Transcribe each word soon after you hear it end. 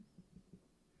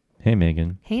Hey,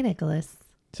 Megan. Hey, Nicholas.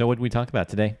 So what did we talk about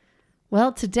today?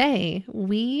 Well, today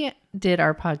we did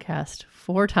our podcast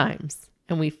 4 times,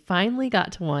 and we finally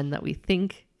got to one that we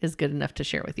think is good enough to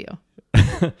share with you.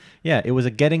 Yeah, it was a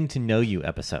getting to know you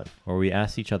episode where we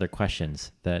asked each other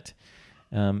questions that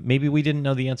maybe we didn't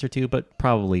know the answer to, but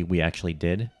probably we actually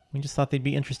did. We just thought they'd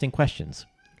be interesting questions.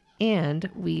 And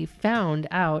we found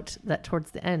out that towards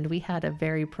the end, we had a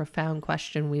very profound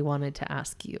question we wanted to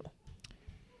ask you.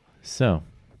 So,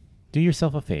 do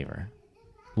yourself a favor.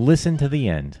 Listen to the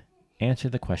end. Answer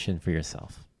the question for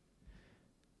yourself.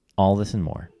 All this and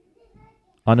more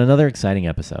on another exciting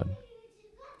episode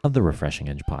of the Refreshing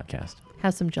Edge podcast.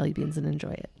 Have some jelly beans and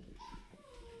enjoy it.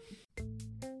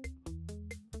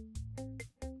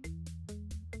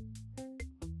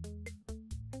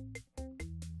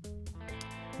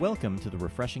 Welcome to the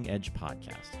Refreshing Edge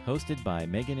podcast, hosted by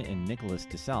Megan and Nicholas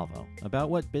DeSalvo,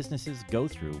 about what businesses go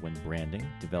through when branding,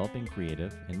 developing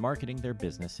creative, and marketing their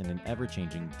business in an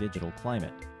ever-changing digital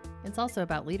climate. It's also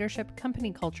about leadership,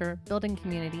 company culture, building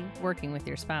community, working with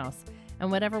your spouse, and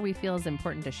whatever we feel is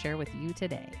important to share with you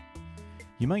today.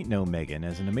 You might know Megan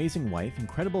as an amazing wife,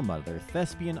 incredible mother,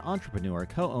 thespian, entrepreneur,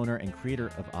 co-owner, and creator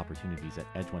of opportunities at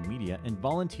Edge One Media, and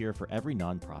volunteer for every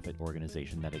nonprofit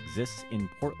organization that exists in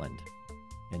Portland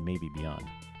and maybe beyond.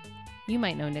 You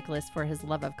might know Nicholas for his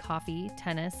love of coffee,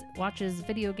 tennis, watches,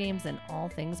 video games, and all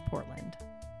things Portland.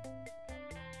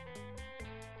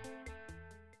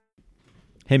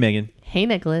 Hey, Megan. Hey,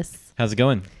 Nicholas. How's it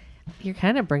going? You're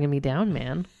kind of bringing me down,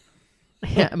 man.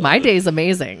 Yeah, my day's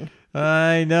amazing.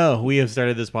 I know. We have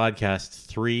started this podcast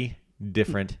 3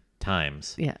 different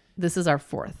times. Yeah, this is our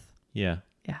 4th. Yeah.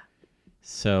 Yeah.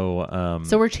 So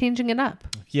we're changing it up.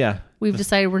 yeah. We've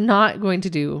decided we're not going to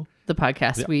do the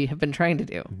podcast we have been trying to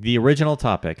do. The original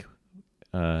topic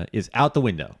is out the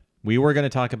window. We were going to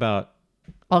talk about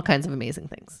All kinds of amazing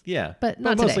things. yeah, But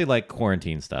not mostly today. like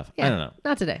quarantine stuff. Yeah, I don't know.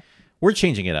 Not today. We're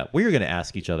changing it up. We are going to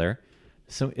ask each other.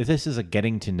 So if this is a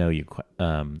getting to know you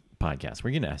podcast,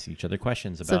 we're going to ask each other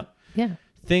questions about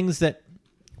things that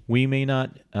we may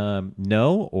not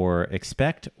know or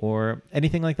expect or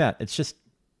anything like that. It's just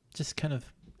kind of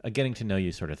a getting to know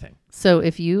you sort of thing. So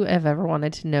if you have ever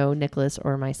wanted to know Nicholas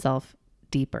or myself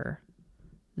deeper,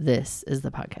 this is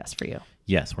the podcast for you.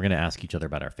 Yes, we're going to ask each other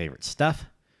about our favorite stuff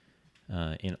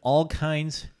in all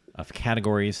kinds of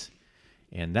categories.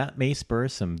 And that may spur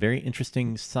some very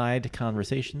interesting side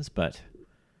conversations, but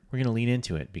we're going to lean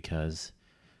into it because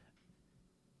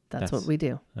That's what we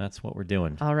do. That's what we're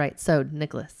doing. All right. So,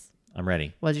 Nicholas, I'm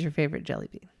ready. what's your favorite jelly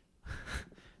bean?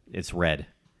 It's red.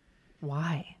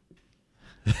 Why?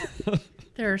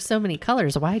 There are so many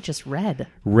colors. Why just red?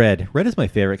 Red. Red is my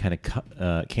favorite kind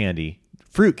of candy,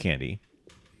 fruit candy.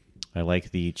 I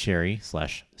like the cherry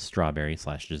 / strawberry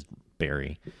 / just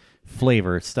berry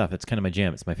flavor stuff. It's kind of my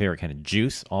jam. It's my favorite kind of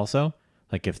juice also.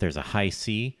 Like if there's a high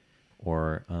C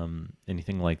or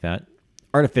anything like that.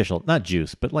 Artificial, not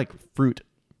juice, but like fruit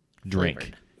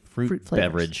drink, fruit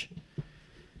beverage.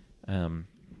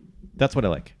 That's what I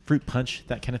like. Fruit punch,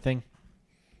 that kind of thing.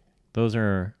 Those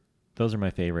are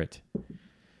my favorite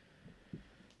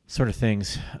sort of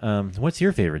things. What's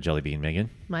your favorite jelly bean, Megan?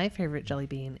 My favorite jelly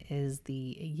bean is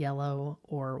the yellow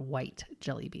or white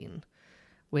jelly bean,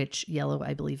 which yellow,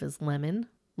 I believe, is lemon.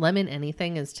 Lemon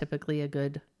anything is typically a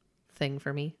good thing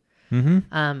for me.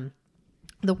 Mm-hmm.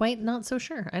 The white, not so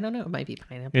sure. I don't know. It might be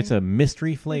pineapple. It's a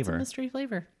mystery flavor. It's a mystery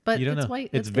flavor, but you don't it's know. white.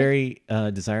 It's good. very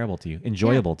desirable to you,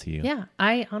 enjoyable to you. Yeah.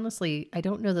 I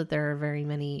don't know that there are very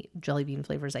many jelly bean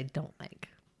flavors I don't like.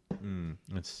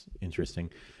 That's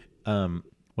interesting.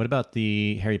 What about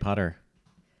the Harry Potter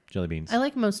jelly beans? I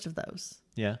like most of those.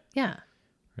 Yeah. Yeah.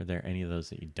 Are there any of those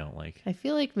that you don't like? I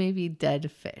feel like maybe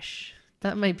dead fish.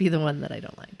 That might be the one that I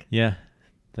don't like. Yeah,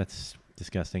 that's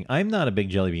disgusting. I'm not a big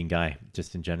jelly bean guy,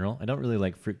 just in general. I don't really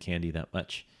like fruit candy that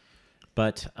much.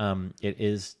 But it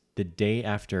is the day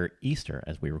after Easter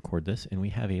as we record this, and we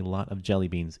have a lot of jelly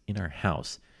beans in our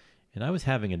house. And I was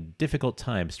having a difficult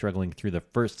time struggling through the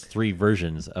first 3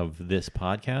 versions of this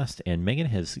podcast, and Megan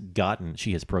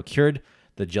she has procured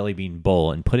the jelly bean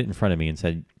bowl and put it in front of me and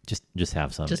said, just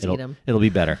have some. Just eat them. It'll be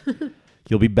better.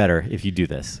 You'll be better if you do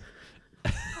this.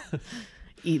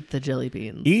 Eat the jelly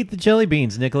beans. Eat the jelly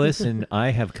beans, Nicholas. And I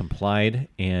have complied,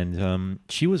 and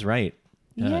she was right.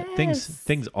 Yes.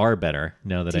 Things are better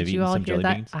now that I've eaten some jelly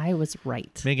beans. I was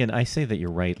right. Megan, I say that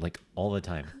you're right like all the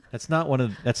time. That's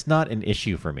not an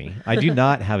issue for me. I do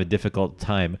not have a difficult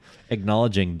time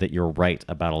acknowledging that you're right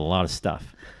about a lot of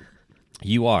stuff.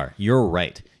 You're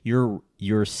right.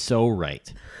 You're so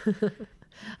right.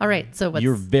 All right. So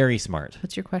you're very smart.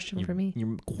 What's your question for me?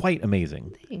 You're quite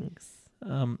amazing. Thanks.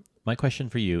 My question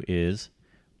for you is,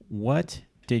 what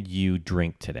did you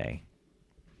drink today?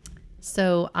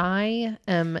 So I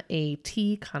am a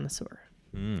tea connoisseur.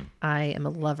 Mm. I am a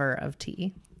lover of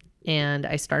tea. And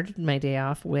I started my day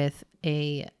off with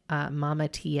a Mama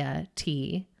Tia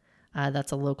tea.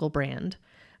 That's a local brand.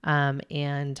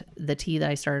 And the tea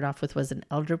that I started off with was an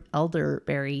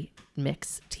elderberry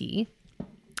mix tea.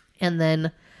 And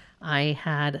then I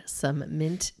had some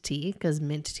mint tea because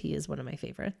mint tea is one of my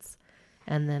favorites.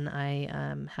 And then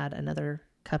I had another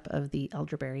cup of the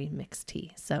elderberry mixed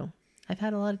tea. So I've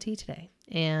had a lot of tea today.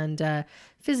 And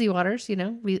fizzy waters,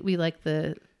 we like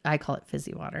I call it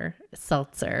fizzy water,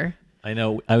 seltzer. I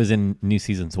know I was in New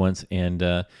Seasons once,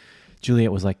 and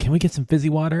Juliet was like, "Can we get some fizzy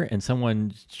water?" And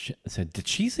someone said, "Did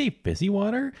she say fizzy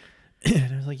water?"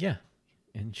 And I was like, "Yeah."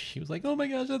 And she was like, "Oh my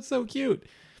gosh, that's so cute."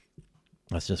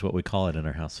 That's just what we call it in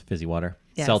our house, fizzy water.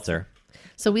 Yes. Seltzer.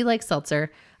 So we like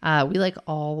seltzer. We like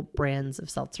all brands of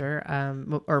seltzer,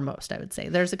 or most, I would say.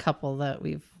 There's a couple that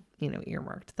we've,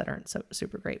 earmarked that aren't so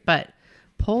super great. But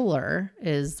Polar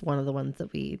is one of the ones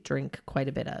that we drink quite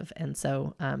a bit of. And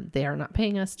so they are not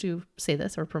paying us to say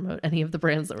this or promote any of the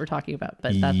brands that we're talking about.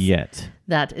 But that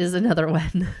is another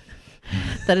one.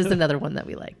 That is another one that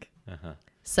we like. Uh-huh.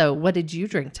 So what did you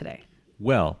drink today?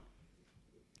 Well,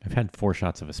 I've had 4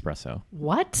 shots of espresso.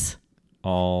 What?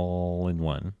 All in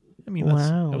one. I mean,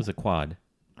 Wow. that was a quad.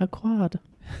 A quad.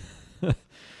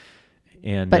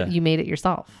 But you made it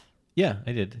yourself. Yeah,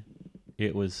 I did.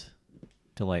 It was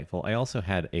delightful. I also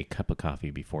had a cup of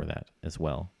coffee before that as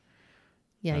well.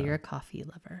 Yeah, you're a coffee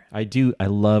lover. I do. I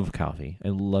love coffee. I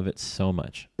love it so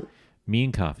much. Me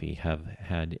and coffee have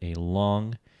had a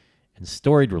long and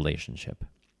storied relationship.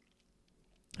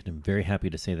 And I'm very happy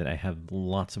to say that I have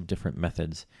lots of different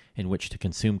methods in which to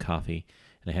consume coffee.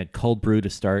 And I had cold brew to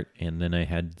start, and then I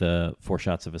had the 4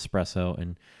 shots of espresso.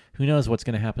 And who knows what's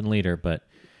going to happen later, but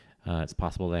it's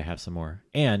possible that I have some more.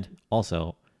 And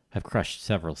also, have crushed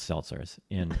several seltzers.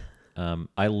 And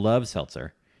I love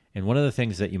seltzer. And one of the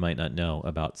things that you might not know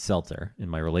about seltzer in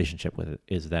my relationship with it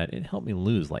is that it helped me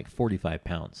lose like 45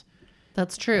 pounds.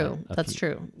 That's true. That's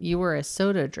true. You were a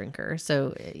soda drinker,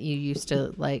 so you used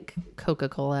to like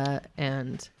Coca-Cola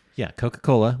and... Yeah,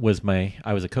 Coca-Cola was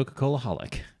I was a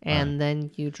Coca-Cola-holic. And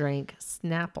then you drank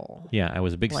Snapple. Yeah, I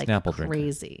was a big like Snapple drinker.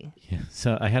 Crazy. Yeah,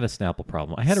 so I had a Snapple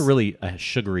problem. I had a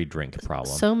sugary drink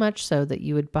problem. So much so that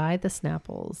you would buy the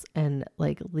Snapples and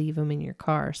like leave them in your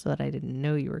car so that I didn't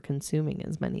know you were consuming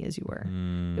as many as you were.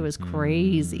 It was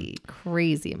crazy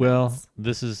amounts. Well,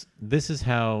 this is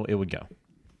how it would go.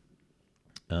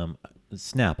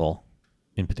 Snapple,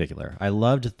 in particular, I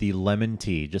loved the lemon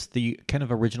tea, just the kind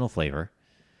of original flavor.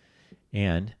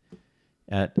 And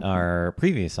at our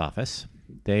previous office,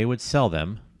 they would sell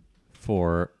them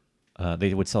for,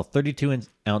 they would sell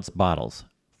 32-ounce bottles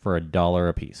for $1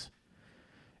 a piece.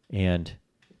 And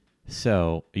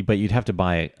so, but you'd have to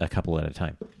buy a couple at a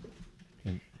time.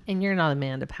 And you're not a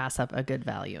man to pass up a good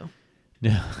value.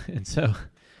 No, and so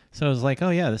I was like,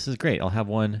 oh yeah, this is great. I'll have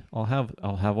one. I'll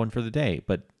have one for the day.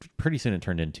 But pretty soon it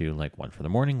turned into like one for the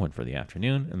morning, one for the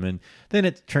afternoon, and then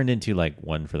it turned into like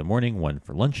one for the morning, one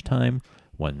for lunchtime,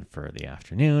 one for the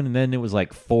afternoon, and then it was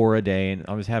like 4 a day, and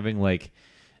I was having like,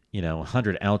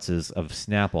 100 ounces of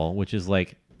Snapple, which is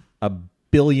like 1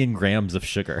 billion grams of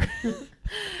sugar.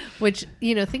 Which,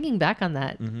 thinking back on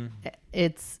that,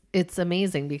 it's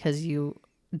amazing because you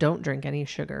don't drink any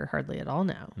sugar hardly at all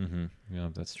now. Mm-hmm. Yeah,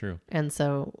 that's true. And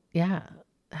so, yeah,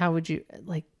 how would you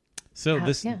like? So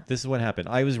this is what happened.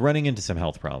 I was running into some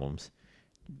health problems,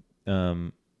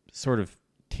 sort of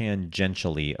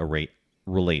tangentially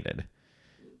related.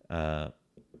 And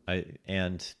I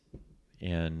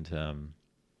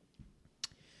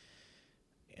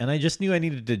just knew I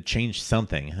needed to change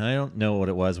something. I don't know what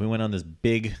it was. We went on this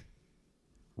big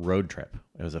road trip.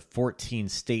 It was a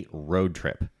 14-state road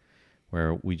trip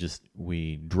where we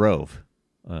drove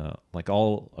like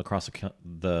all across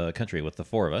the country with the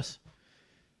 4 of us.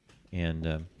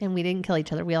 And we didn't kill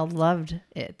each other. We all loved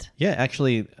it. Yeah,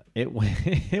 actually, it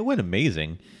went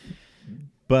amazing.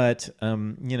 But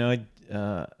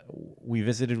we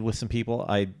visited with some people.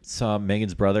 I saw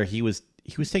Megan's brother. He was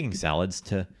taking salads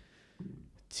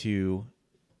to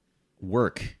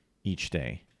work each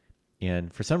day,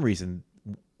 and for some reason,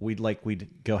 we'd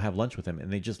go have lunch with him, and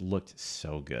they just looked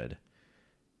so good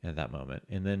at that moment.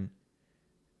 And then,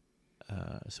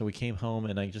 so we came home,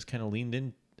 and I just kind of leaned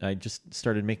in. I just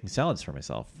started making salads for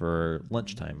myself for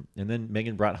lunchtime. And then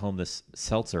Megan brought home this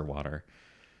seltzer water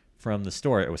from the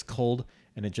store. It was cold,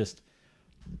 and it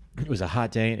was a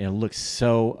hot day, and it looked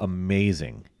so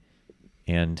amazing.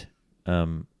 And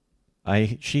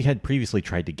she had previously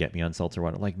tried to get me on seltzer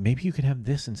water. Like, maybe you could have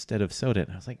this instead of soda.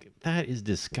 And I was like, that is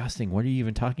disgusting. What are you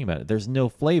even talking about? There's no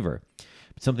flavor.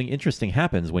 But something interesting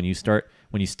happens when you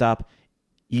stop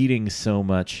eating so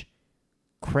much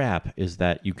crap, is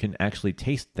that you can actually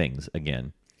taste things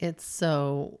again. It's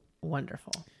so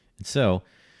wonderful. And so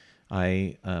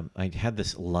I had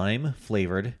this lime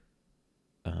flavored,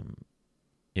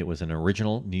 it was an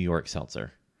original New York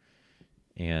seltzer.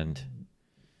 And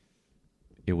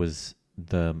it was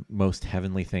the most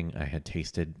heavenly thing I had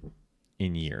tasted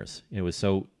in years. It was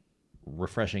so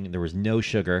refreshing. There was no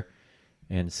sugar.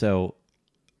 And so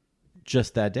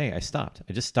just that day I stopped.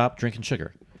 I just stopped drinking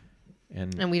sugar.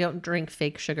 And we don't drink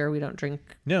fake sugar. We don't drink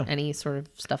any sort of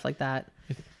stuff like that.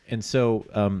 And so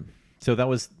so that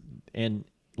was, and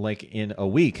like in a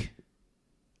week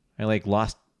I like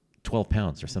lost 12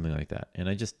 pounds or something like that. And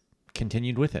I just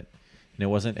continued with it. And it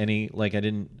wasn't any, like, I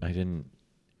didn't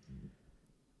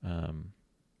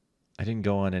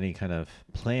go on any kind of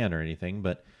plan or anything,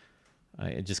 but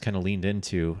I just kind of leaned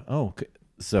into,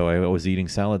 so I was eating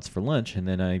salads for lunch, and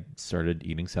then I started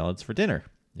eating salads for dinner.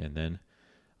 And then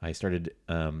I started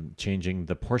changing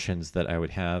the portions that I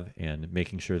would have and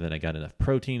making sure that I got enough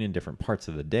protein in different parts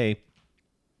of the day.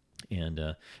 And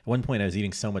at one point I was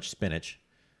eating so much spinach,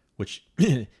 which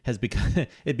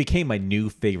became my new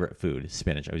favorite food,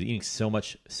 spinach. I was eating so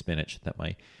much spinach that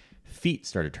my feet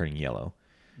started turning yellow.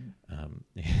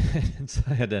 And so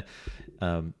I had to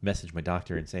message my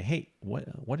doctor and say, hey,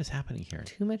 what is happening here?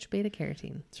 Too much beta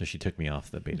carotene. So she took me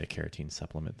off the beta carotene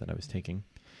supplement that I was taking.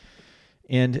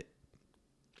 And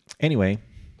anyway,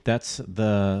 that's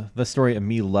the story of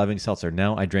me loving seltzer.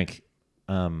 Now I drink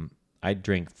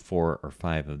 4 or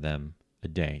 5 of them a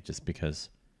day, just because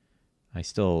I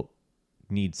still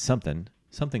need something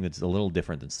that's a little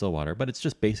different than still water, but it's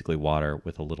just basically water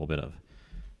with a little bit of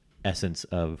essence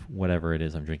of whatever it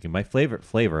is I'm drinking. My favorite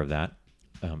flavor of that,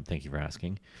 thank you for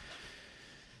asking,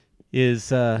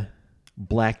 is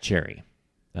black cherry.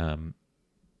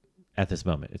 At this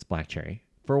moment, it's black cherry.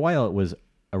 For a while, it was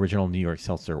original New York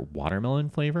seltzer watermelon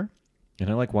flavor, and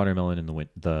I like watermelon in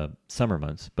the summer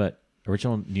months, but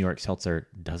original New York seltzer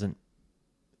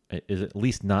is at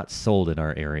least not sold in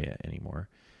our area anymore.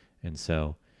 And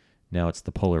so now it's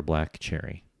the polar black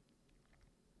cherry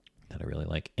that I really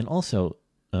like. And also,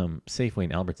 Safeway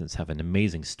and Albertsons have an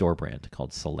amazing store brand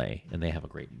called Soleil, and they have a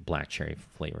great black cherry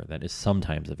flavor that is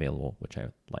sometimes available, which I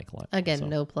like a lot. Again, so.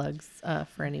 No plugs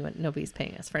for anyone. Nobody's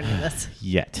paying us for any of this.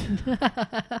 Yet.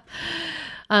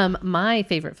 My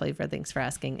favorite flavor, thanks for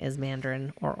asking, is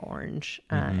mandarin or orange.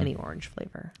 Any orange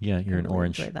flavor. Yeah, you're an really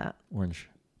orange. Enjoy that. Orange.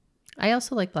 I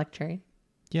also like black cherry.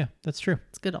 Yeah, that's true.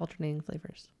 It's good alternating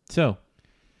flavors. So,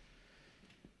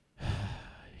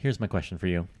 here's my question for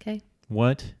you. Okay.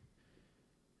 What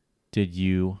did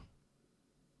you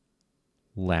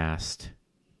last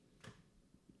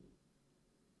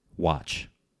watch?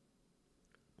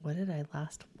 What did I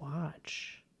last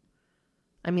watch?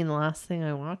 I mean, the last thing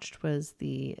I watched was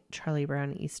the Charlie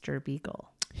Brown Easter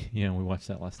Beagle. Yeah, we watched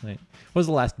that last night. What was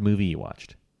the last movie you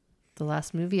watched? The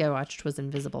last movie I watched was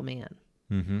Invisible Man.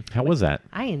 Mm-hmm. How was that?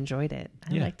 I enjoyed it.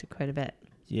 I liked it quite a bit.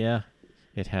 Yeah.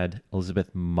 It had Elizabeth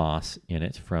Moss in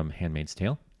it from Handmaid's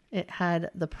Tale. It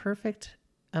had the perfect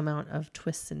amount of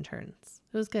twists and turns.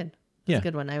 It was good. It was a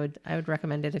good one. I would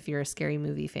recommend it if you're a scary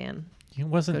movie fan. It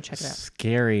wasn't Go check it out.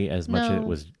 Scary as much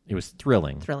as it was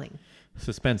thrilling. Thrilling.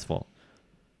 Suspenseful.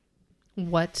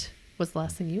 What was the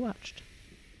last thing you watched?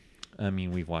 I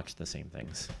mean, we've watched the same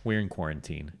things. We're in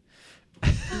quarantine.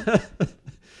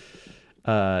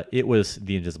 It was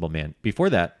The Invisible Man. Before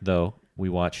that, though, we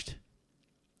watched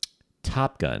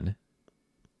Top Gun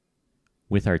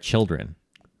with our children.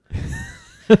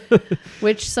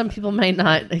 Which some people might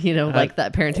not, like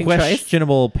that parenting choice.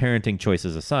 Questionable parenting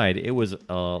choices aside, it was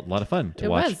a lot of fun to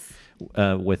watch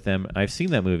with them. I've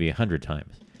seen that movie 100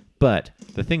 times. But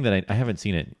the thing that I haven't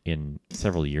seen it in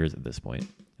several years at this point,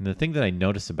 and the thing that I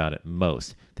noticed about it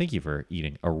most, thank you for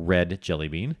eating a red jelly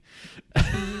bean.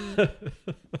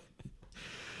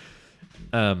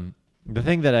 The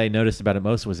thing that I noticed about it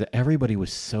most was that everybody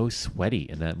was so sweaty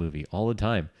in that movie all the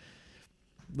time.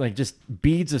 Like just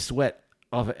beads of sweat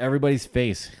off of everybody's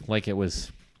face. Like it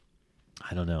was,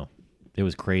 I don't know. It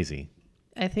was crazy.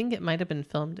 I think it might have been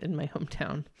filmed in my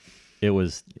hometown. It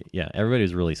was, yeah, everybody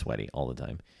was really sweaty all the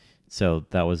time. So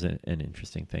that was an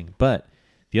interesting thing. But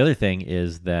the other thing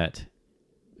is that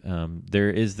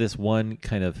there's this one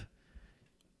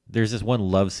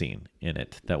love scene in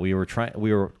it that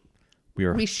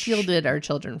we shielded our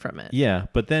children from it. Yeah,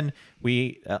 but then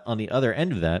we on the other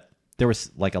end of that, there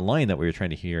was like a line that we were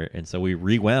trying to hear, and so we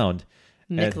rewound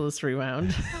Nicholas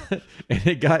rewound. and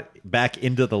it got back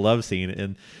into the love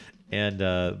scene, and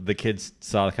the kids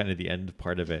saw kind of the end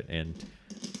part of it, and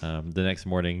the next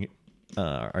morning,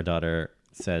 our daughter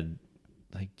said,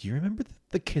 like, do you remember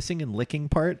the kissing and licking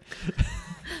part?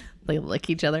 They lick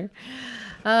each other.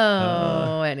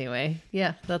 Oh, anyway.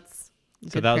 Yeah, that's So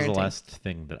good that was parenting. the last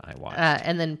thing that I watched.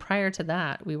 And then prior to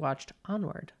that, we watched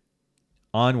Onward.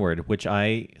 Onward, which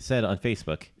I said on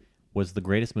Facebook was the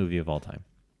greatest movie of all time.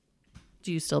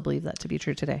 Do you still believe that to be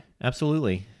true today?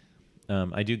 Absolutely.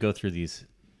 I do go through these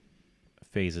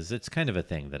phases. It's kind of a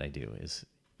thing that I do is,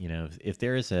 if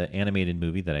there is an animated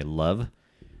movie that I love,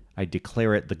 I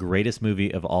declare it the greatest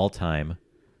movie of all time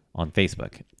on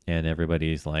Facebook. And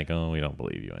everybody's like, oh, we don't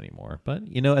believe you anymore. But,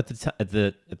 at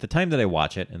the time that I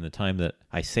watch it and the time that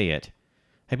I say it,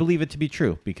 I believe it to be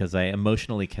true because I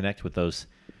emotionally connect with those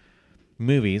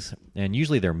movies. And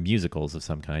usually they're musicals of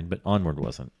some kind, but Onward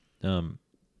wasn't. I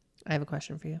have a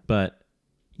question for you. But,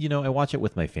 I watch it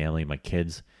with my family, my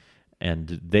kids,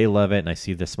 and they love it. And I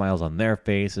see the smiles on their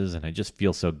faces, and I just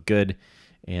feel so good.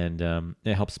 And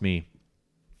it helps me,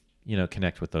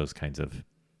 connect with those kinds of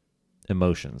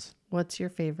emotions. What's your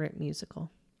favorite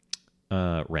musical?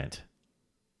 Rent.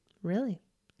 Really?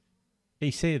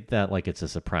 You say that like it's a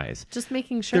surprise. Just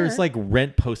making sure. There's like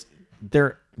Rent post.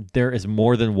 There is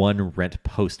more than one Rent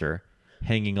poster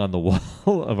hanging on the wall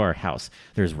of our house.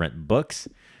 There's Rent books.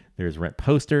 There's Rent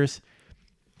posters.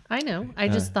 I know. I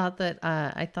just thought that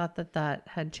I thought that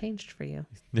had changed for you.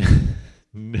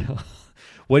 No.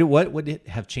 What would it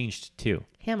have changed to?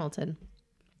 Hamilton.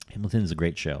 Hamilton is a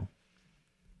great show,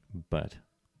 but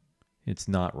it's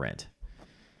not Rent.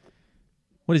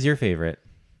 What is your favorite?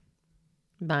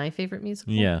 My favorite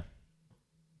musical? Yeah.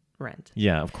 Rent.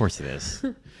 Yeah, of course it is.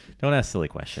 Don't ask silly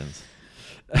questions.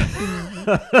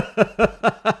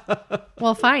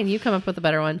 Well, fine. You come up with a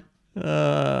better one.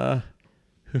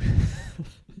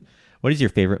 What is your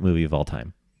favorite movie of all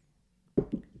time?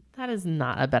 That is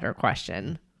not a better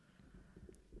question.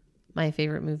 My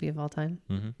favorite movie of all time?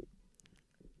 Mm-hmm.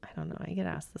 I don't know. I get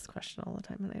asked this question all the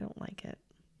time and I don't like it.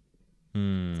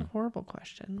 It's a horrible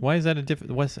question. Why is that a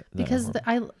different? Because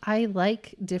I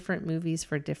like different movies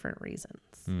for different reasons.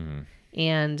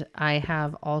 And I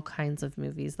have all kinds of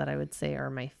movies that I would say are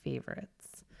my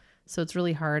favorites. So it's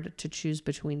really hard to choose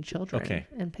between children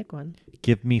and pick one.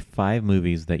 Give me 5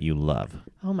 movies that you love.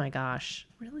 Oh my gosh.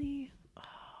 Really?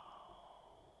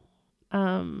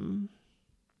 Oh.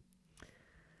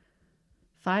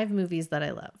 5 movies that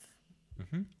I love.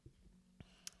 Mm-hmm.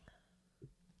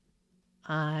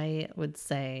 I would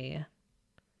say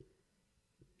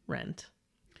Rent.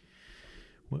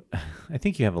 I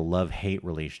think you have a love-hate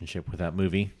relationship with that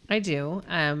movie. I do.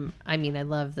 I mean, I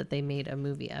love that they made a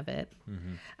movie of it.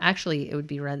 Mm-hmm. Actually, it would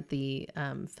be Rent, the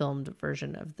filmed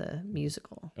version of the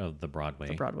musical. Oh, the Broadway.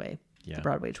 The Broadway. Yeah. The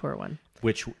Broadway tour one.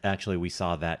 Which actually we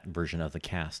saw that version of the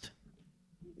cast.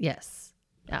 Yes.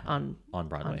 On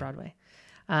Broadway. On Broadway.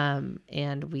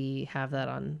 And we have that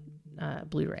on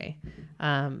Blu-ray.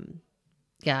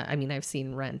 Yeah, I mean, I've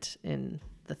seen Rent in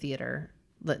the theater,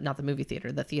 not the movie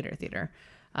theater, the theater.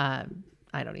 I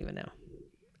don't even know,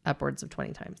 upwards of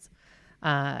 20 times.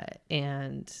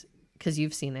 And because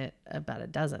you've seen it about a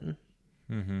dozen.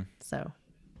 Mm-hmm. So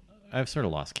I've sort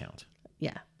of lost count.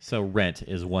 yeah. So Rent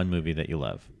is one movie that you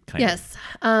love. Yes.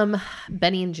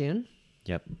 Benny and June.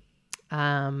 Yep.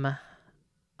 I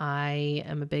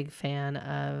am a big fan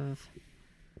of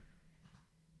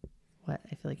what?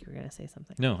 I feel like you were going to say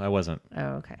something. No, I wasn't.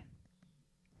 Oh, okay.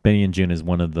 Benny and June is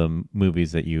one of the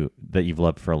movies that you've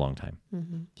loved for a long time.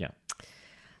 Mm-hmm. Yeah.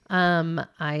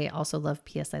 I also love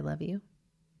P.S. I Love You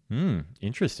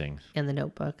Interesting. and The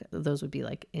Notebook. Those would be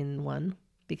like in one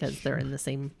because they're in the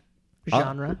same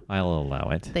genre. I'll allow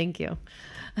it. Thank you.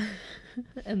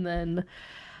 And then,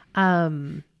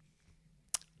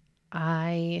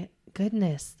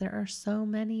 goodness, there are so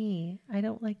many. I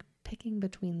don't like picking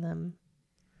between them.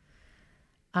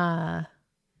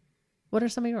 What are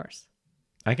some of yours?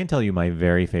 I can tell you my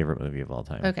very favorite movie of all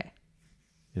time. Okay,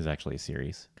 Is actually a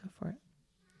series. go for it.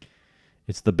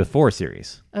 It's the Before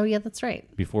series. Oh yeah, that's right.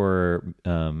 Before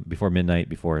midnight,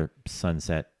 before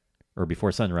sunset, or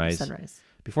before sunrise. Sunrise.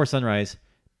 Before sunrise,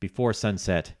 before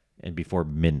sunset, and before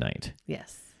midnight.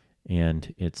 Yes.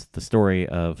 And it's the story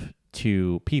of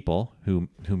 2 people who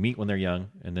meet when they're young,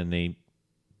 and then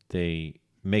they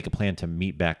make a plan to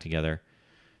meet back together,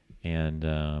 and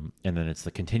then it's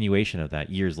the continuation of that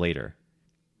years later.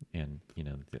 And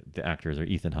the actors are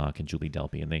Ethan Hawke and Julie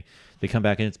Delpy, and they come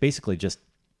back, and it's basically just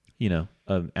an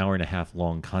hour and a half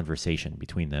long conversation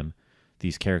between them,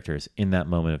 these characters in that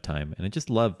moment of time. And I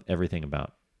just love everything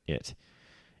about it,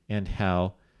 and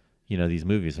how these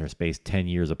movies are spaced 10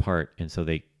 years apart, and so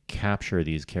they capture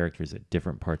these characters at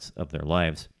different parts of their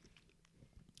lives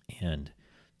and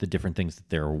the different things that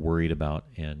they're worried about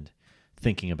and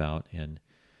thinking about, and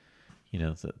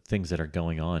the things that are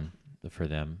going on for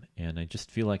them. And I just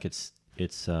feel like it's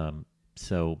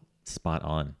so spot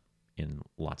on in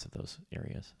lots of those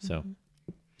areas. So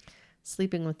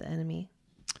Sleeping with the Enemy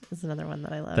is another one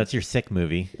that I love. that's your sick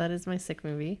movie. That is my sick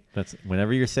movie. That's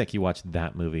whenever you're sick, you watch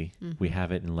that movie. We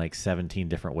have it in like 17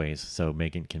 different ways, so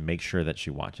Megan can make sure that she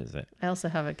watches it. I also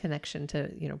have a connection to,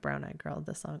 Brown Eyed Girl,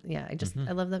 the song. Yeah,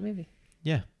 I love that movie.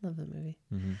 Yeah. Love the movie.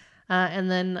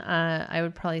 And then I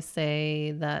would probably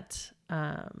say that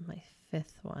my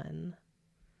fifth one,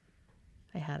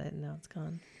 I had it and now it's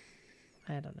gone.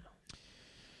 I don't know.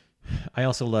 I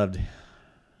also loved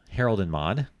Harold and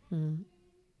Maude.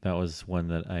 That was one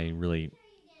that I really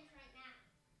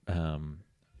kind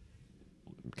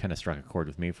of struck a chord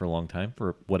with me for a long time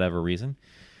for whatever reason.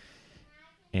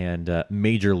 And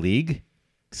Major League,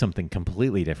 something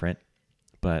completely different.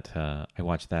 But I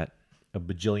watched that a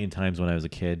bajillion times when I was a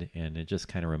kid, and it just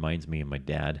kind of reminds me of my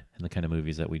dad and the kind of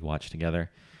movies that we'd watch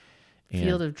together. And,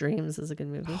 Field of Dreams is a good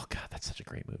movie. oh, God, that's such a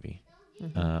great movie.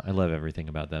 I love everything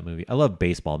about that movie. I love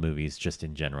baseball movies just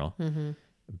in general.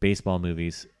 Baseball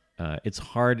movies, it's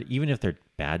hard, even if they're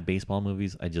bad baseball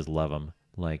movies, I just love them.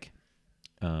 Like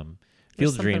Field of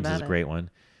something Dreams about is a it. great one.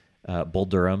 Bull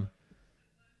Durham,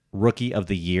 Rookie of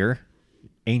the Year,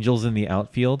 Angels in the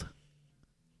Outfield,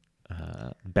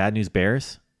 Bad News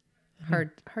Bears.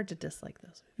 Hard to dislike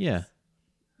those. Yeah.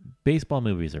 Baseball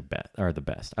movies are the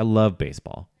best. I love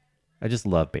baseball. I just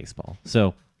love baseball.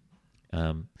 So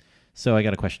I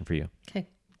got a question for you. Okay.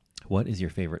 What is your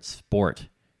favorite sport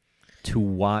to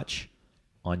watch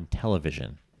on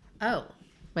television? Oh,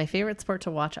 my favorite sport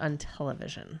to watch on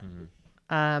television.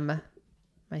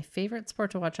 My favorite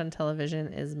sport to watch on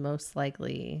television is most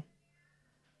likely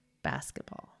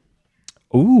basketball.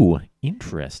 Ooh,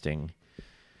 interesting.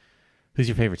 Who's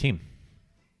your favorite team?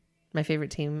 My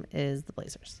favorite team is the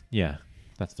Blazers. Yeah,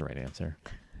 that's the right answer.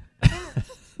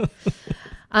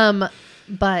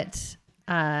 But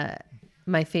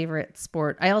my favorite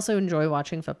sport, I also enjoy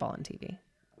watching football on TV.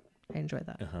 I enjoy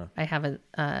that. I haven't,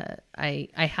 I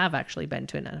have actually been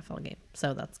to an NFL game,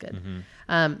 so that's good.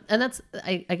 And that's,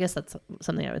 I guess that's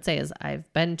something I would say is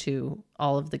I've been to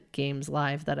all of the games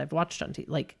live that I've watched on TV,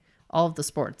 like all of the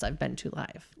sports I've been to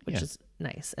live, which is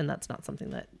nice. And that's not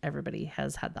something that everybody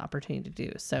has had the opportunity to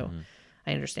do. So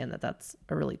I understand that that's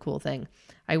a really cool thing.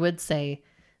 I would say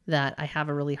that I have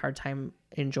a really hard time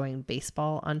enjoying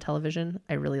baseball on television.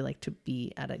 I really like to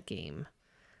be at a game.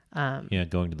 Yeah,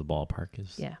 going to the ballpark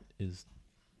is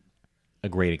a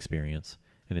great experience,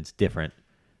 and it's different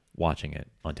watching it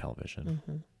on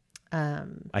television.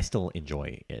 I still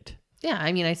enjoy it. Yeah,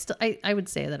 I mean, I would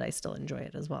say that I still enjoy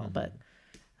it as well, but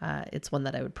it's one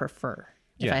that I would prefer.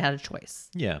 If I had a choice,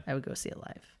 I would go see it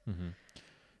live.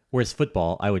 Whereas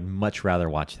football, I would much rather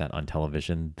watch that on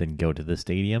television than go to the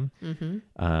stadium.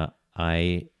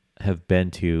 I have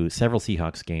been to several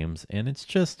Seahawks games, and it's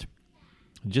just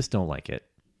don't like it.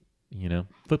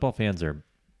 Football fans are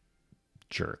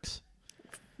jerks.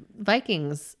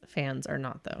 Vikings fans are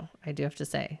not, though. I do have to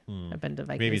say, I've been to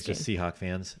Vikings. Maybe it's just Seahawk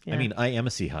fans. Yeah. I mean, I am a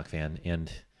Seahawk fan,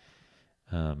 and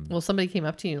well, somebody came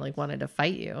up to you and like wanted to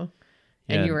fight you,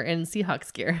 and you were in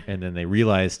Seahawks gear. And then they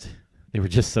realized they were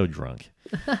just so drunk.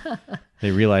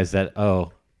 They realized that,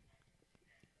 oh,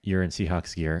 you're in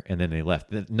Seahawks gear, and then they left.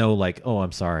 No, like, oh,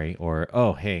 I'm sorry, or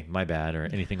oh, hey, my bad, or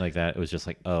anything like that. It was just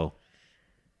like, oh,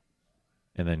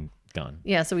 and then gone.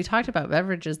 Yeah, so we talked about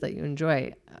beverages that you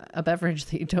enjoy. A beverage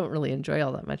that you don't really enjoy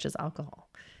all that much is alcohol.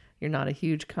 You're not a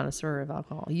huge connoisseur of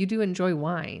alcohol. You do enjoy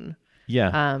wine,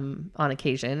 on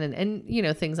occasion,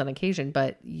 and things on occasion,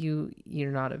 but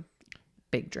you're not a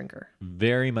big drinker.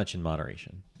 Very much in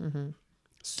moderation.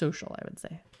 Social, I would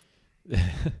say.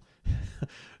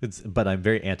 But I'm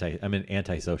I'm an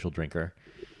anti-social drinker.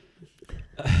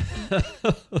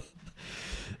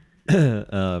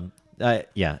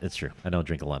 Yeah, it's true. I don't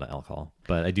drink a lot of alcohol,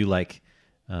 but I do like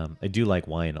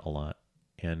wine a lot,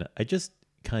 and I just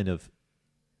kind of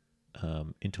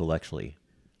intellectually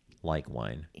like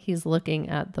wine. He's looking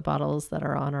at the bottles that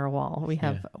are on our wall. We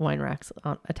have wine racks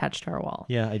attached to our wall.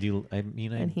 Yeah, I do. I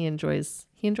mean, and he enjoys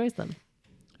them.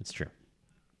 It's true.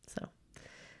 So,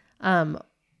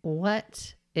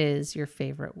 what is your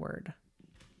favorite word?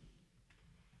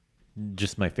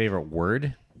 Just my favorite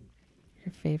word?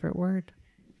 Your favorite word?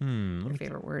 Your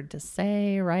favorite word to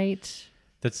say, right?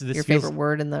 This your favorite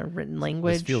word in the written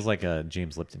language? This feels like a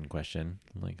James Lipton question.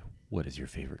 Like, what is your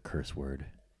favorite curse word?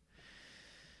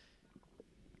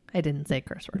 I didn't say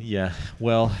curse word. Yeah.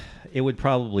 Well, it would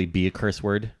probably be a curse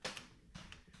word.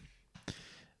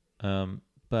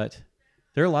 But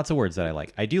there are lots of words that I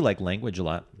like. I do like language a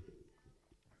lot.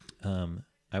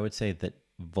 I would say that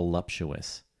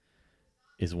voluptuous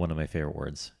is one of my favorite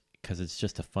words because it's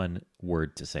just a fun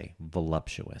word to say.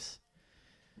 Voluptuous.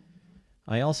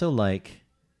 I also like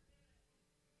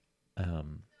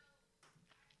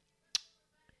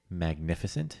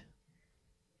magnificent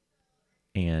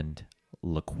and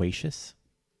loquacious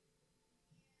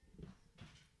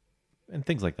and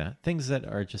things like that. Things that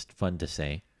are just fun to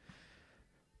say.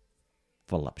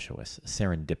 Voluptuous,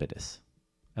 serendipitous.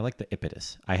 I like the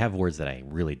ipitous. I have words that I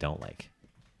really don't like.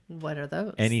 What are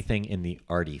those? Anything in the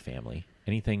arty family.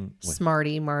 Anything with...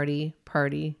 Smarty, Marty,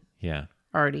 party, Yeah.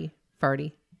 arty,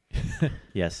 farty.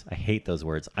 Yes, I hate those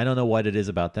words. I don't know what it is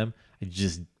about them. I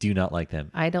just do not like them.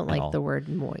 I don't at like all. the word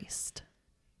moist.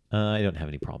 I don't have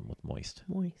any problem with moist.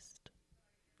 Moist.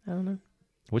 I don't know.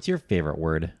 What's your favorite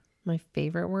word? My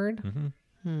favorite word?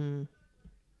 Mm-hmm.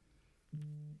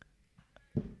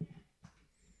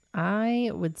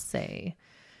 I would say,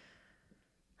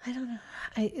 I don't know.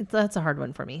 That's a hard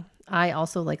one for me. I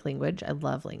also like language. I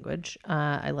love language.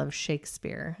 I love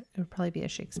Shakespeare. It would probably be a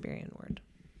Shakespearean word.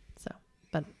 So,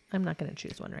 but I'm not going to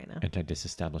choose one right now.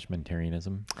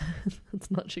 Anti-disestablishmentarianism.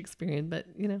 It's not Shakespearean, but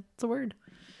it's a word.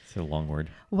 It's a long word.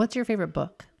 What's your favorite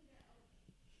book?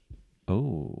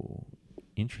 Oh,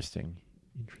 interesting.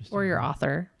 Or your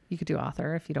author? You could do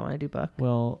author if you don't want to do book.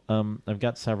 Well, I've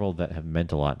got several that have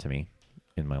meant a lot to me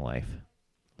in my life,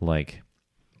 like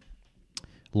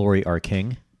Laurie R.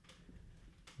 King.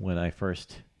 When I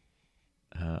first,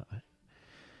 I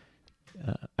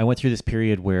went through this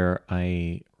period where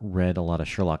I read a lot of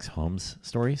Sherlock Holmes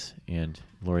stories, and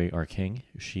Laurie R. King,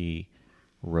 she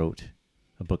wrote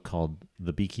a book called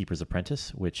The Beekeeper's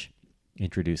Apprentice, which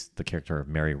introduced the character of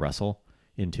Mary Russell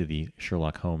into the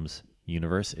Sherlock Holmes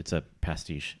universe. It's a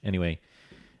pastiche. Anyway,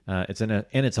 it's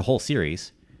a whole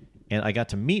series. And I got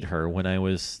to meet her when I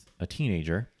was a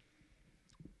teenager,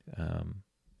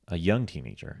 a young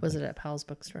teenager. Was it at Powell's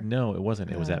Bookstore? No, it wasn't.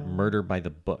 It was at Murder by the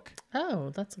Book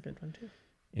Oh, that's a good one too.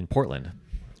 in Portland.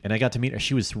 And I got to meet her.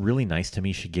 She was really nice to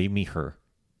me. She gave me her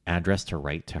address to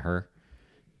write to her.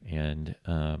 And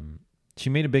she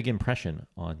made a big impression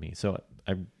on me. So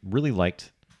I really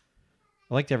liked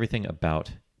everything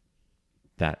about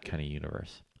that kind of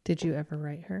universe. Did you ever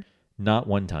write her? Not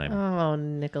one time. Oh,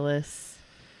 Nicholas.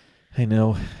 I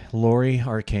know. Laurie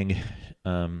R. King,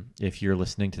 if you're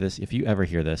listening to this, if you ever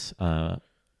hear this,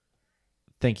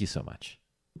 thank you so much.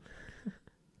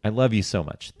 I love you so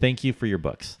much. Thank you for your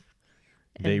books.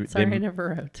 Sorry I never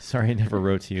wrote. Sorry I never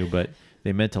wrote to you, but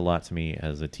they meant a lot to me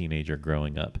as a teenager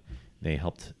growing up. They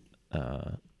helped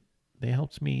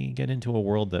me get into a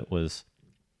world that was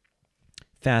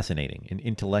fascinating and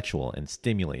intellectual and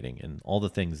stimulating and all the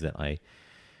things that I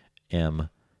am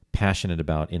passionate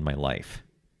about in my life.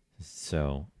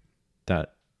 So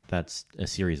that's a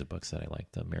series of books that I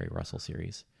like, the Mary Russell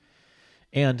series.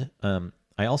 And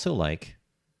I also like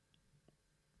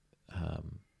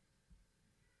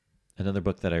another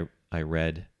book that I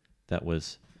read that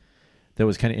was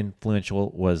kind of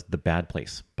influential was The Bad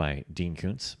Place by Dean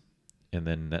Koontz. And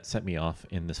then that set me off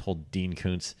in this whole Dean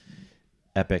Koontz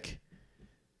epic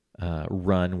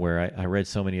run where I read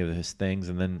so many of his things.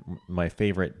 And then my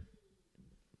favorite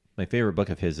book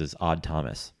of his is Odd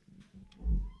Thomas,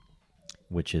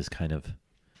 which is kind of,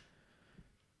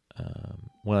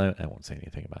 well, I won't say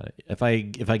anything about it. If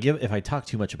I talk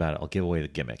too much about it, I'll give away the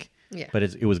gimmick. Yeah. But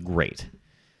it was great.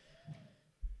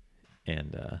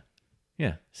 And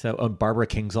yeah, so Barbara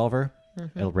Kingsolver,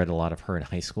 I read a lot of her in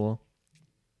high school.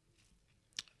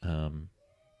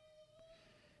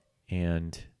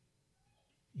 And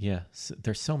yeah,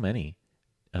 there's so many.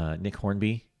 Nick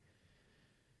Hornby.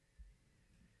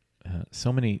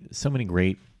 So many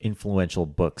great influential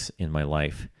books in my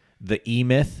life. The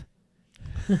E-Myth.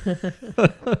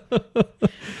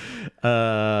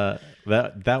 That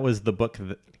was the book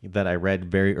that I read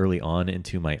very early on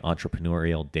into my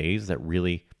entrepreneurial days that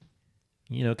really,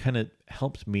 kind of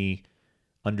helped me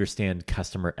understand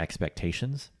customer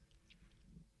expectations.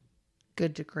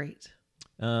 Good to great.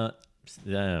 That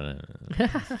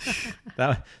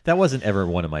wasn't ever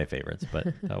one of my favorites,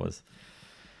 but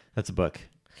that's a book.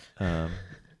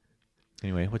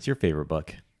 Anyway, what's your favorite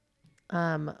book?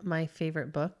 My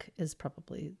favorite book is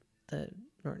probably the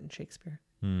Norton Shakespeare.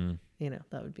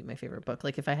 That would be my favorite book.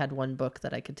 Like if I had one book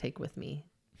that I could take with me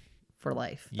for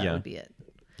life, that would be it.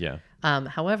 Yeah.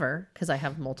 However, because I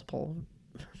have multiple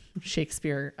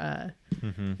Shakespeare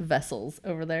vessels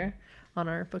over there, on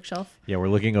our bookshelf. Yeah, we're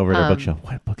looking over at our bookshelf.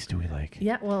 What books do we like?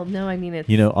 Yeah, well, no, I mean, it's...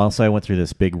 Also I went through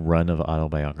this big run of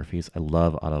autobiographies. I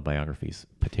love autobiographies,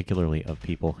 particularly of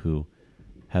people who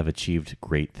have achieved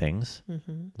great things.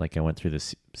 Mm-hmm. Like I went through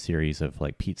this series of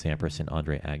like Pete Sampras and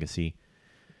Andre Agassi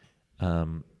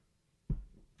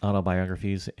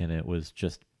autobiographies, and it was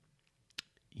just,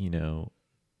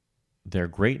 their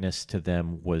greatness to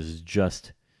them was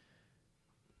just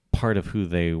part of who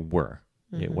they were.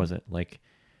 Mm-hmm.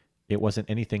 It wasn't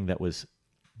anything that was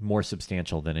more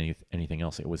substantial than anything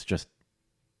else. It was just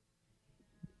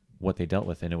what they dealt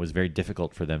with, and it was very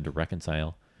difficult for them to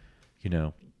reconcile,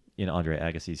 in Andre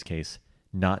Agassi's case,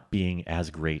 not being as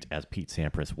great as Pete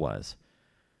Sampras was,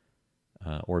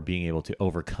 or being able to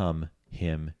overcome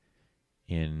him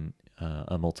in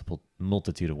a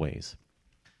multitude of ways,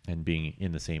 and being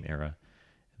in the same era,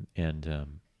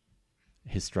 and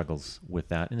his struggles with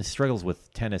that, and his struggles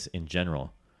with tennis in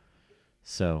general.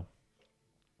 So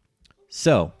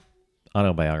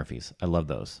autobiographies, I love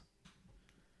those.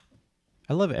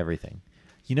 I love everything.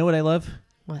 You know what I love?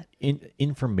 What?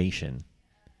 Information.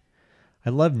 I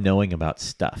love knowing about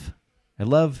stuff. I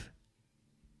love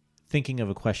thinking of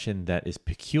a question that is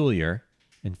peculiar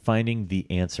and finding the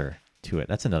answer to it.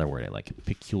 That's another word I like,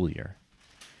 peculiar.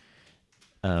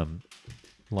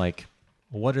 Like,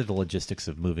 what are the logistics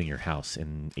of moving your house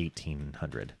in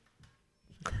 1800?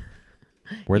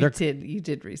 You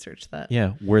did research that.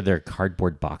 Yeah. Were there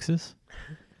cardboard boxes?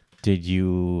 Did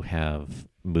you have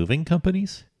moving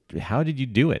companies? How did you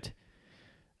do it?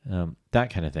 That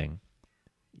kind of thing.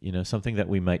 Something that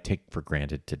we might take for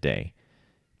granted today.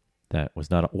 That was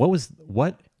not.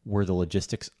 What were the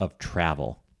logistics of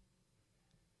travel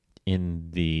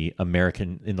in the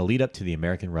lead up to the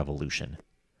American Revolution?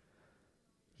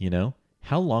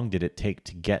 How long did it take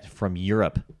to get from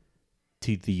Europe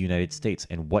to the United States,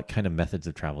 and what kind of methods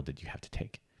of travel did you have to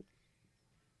take?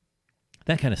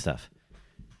 That kind of stuff.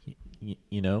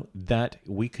 That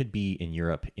we could be in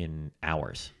Europe in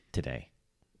hours today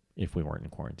if we weren't in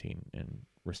quarantine and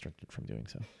restricted from doing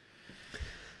so.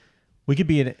 We could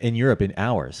be in Europe in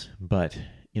hours, but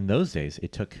in those days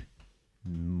it took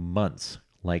months,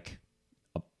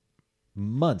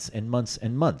 months and months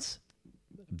and months,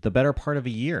 the better part of a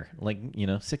year,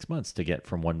 6 months to get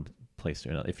from one place to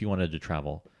another if you wanted to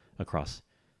travel across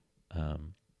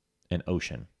an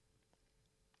ocean.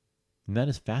 And that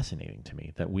is fascinating to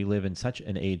me, that we live in such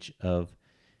an age of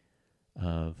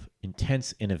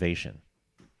intense innovation.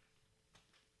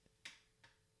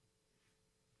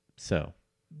 So,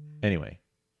 anyway,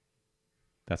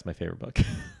 that's my favorite book.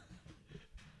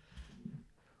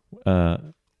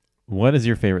 What is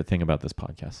your favorite thing about this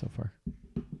podcast so far?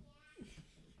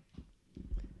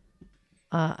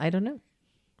 I don't know.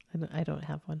 I don't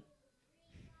have one.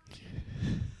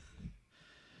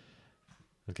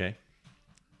 Okay.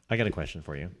 I got a question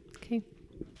for you. Okay.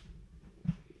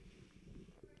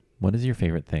 What is your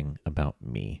favorite thing about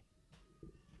me?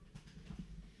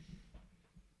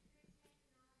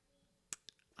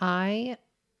 I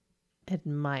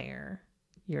admire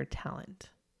your talent.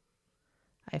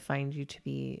 I find you to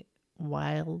be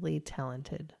wildly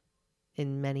talented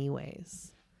in many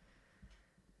ways.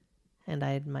 And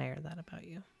I admire that about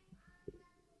you.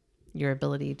 Your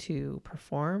ability to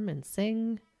perform and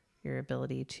sing, your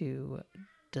ability to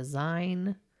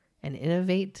design and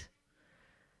innovate,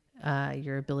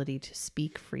 your ability to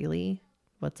speak freely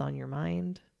what's on your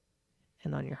mind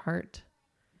and on your heart.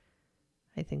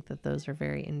 I think that those are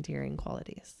very endearing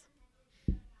qualities.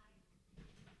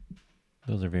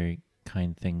 Those are very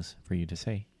kind things for you to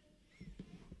say.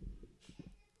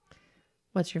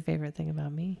 What's your favorite thing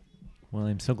about me? Well,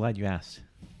 I'm so glad you asked.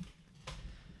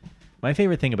 My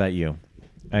favorite thing about you,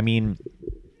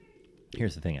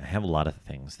 here's the thing. I have a lot of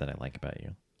things that I like about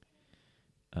you.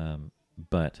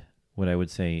 But what I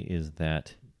would say is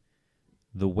that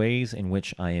the ways in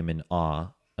which I am in awe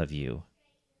of you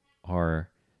are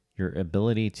your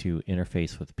ability to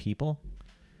interface with people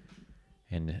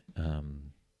and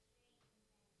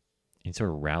sort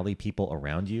of rally people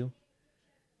around you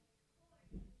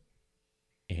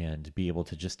and be able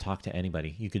to just talk to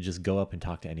anybody. You could just go up and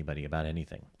talk to anybody about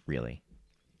anything, really.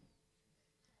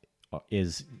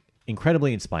 Is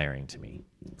incredibly inspiring to me.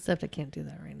 Except I can't do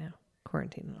that right now.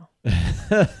 Quarantine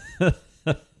and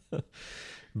all.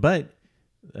 But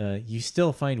you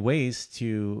still find ways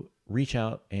to reach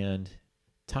out and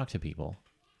talk to people.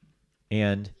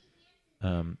 And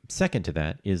second to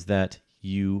that is that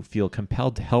you feel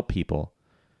compelled to help people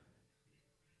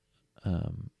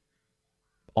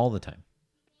all the time.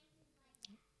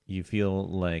 You feel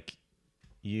like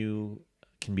you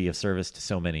can be of service to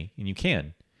so many, and you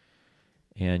can.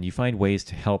 And you find ways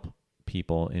to help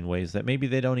people in ways that maybe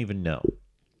they don't even know.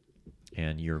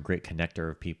 And you're a great connector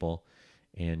of people,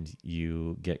 and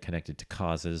you get connected to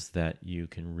causes that you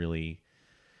can really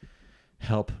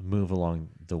help move along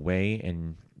the way,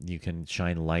 and you can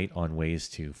shine light on ways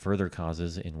to further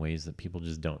causes in ways that people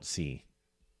just don't see.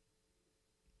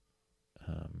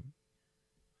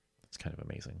 It's kind of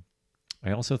amazing.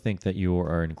 I also think that you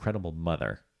are an incredible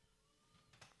mother,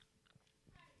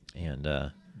 and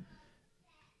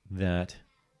that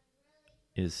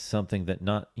is something that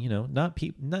not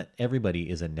everybody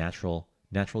is a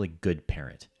naturally good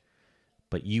parent,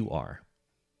 but you are,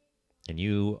 and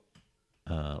you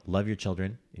love your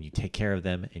children, and you take care of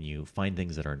them, and you find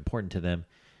things that are important to them,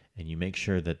 and you make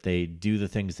sure that they do the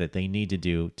things that they need to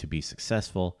do to be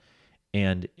successful.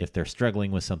 And if they're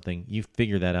struggling with something, you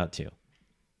figure that out too.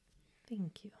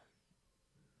 Thank you.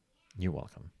 You're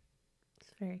welcome.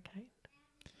 It's very kind.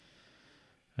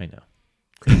 I know.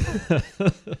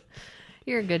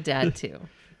 You're a good dad too.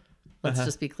 Let's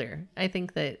just be clear. I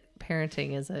think that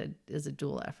parenting is a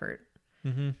dual effort.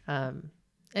 Mm-hmm.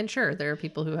 And sure, there are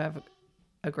people who have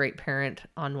a great parent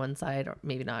on one side, or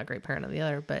maybe not a great parent on the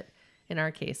other. But in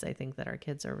our case, I think that our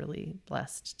kids are really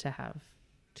blessed to have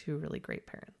two really great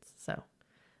parents. So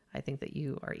I think that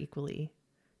you are equally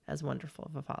as wonderful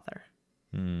of a father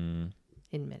in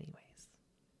many ways.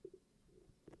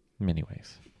 Many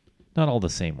ways. Not all the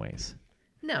same ways.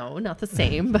 No, not the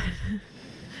same,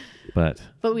 but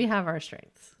we have our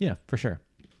strengths. Yeah, for sure.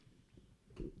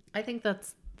 I think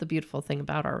that's the beautiful thing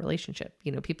about our relationship.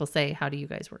 You know, people say, how do you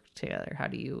guys work together? How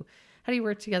do you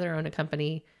work together, own a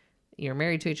company? You're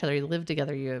married to each other, you live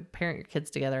together, you parent your kids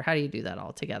together. How do you do that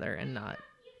all together and not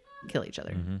kill each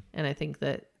other? Mm-hmm. And I think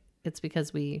that it's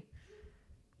because we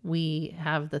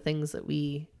have the things that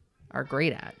we are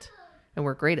great at, and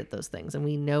we're great at those things, and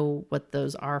we know what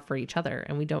those are for each other,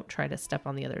 and we don't try to step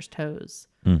on the other's toes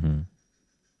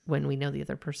when we know the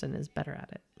other person is better at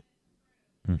it.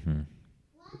 Mm-hmm.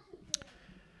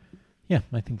 Yeah,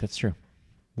 I think that's true.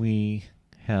 We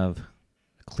have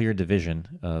a clear division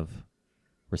of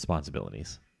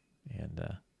responsibilities,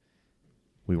 and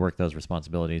we work those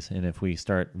responsibilities. And if we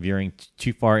start veering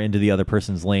too far into the other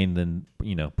person's lane, then,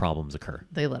 problems occur.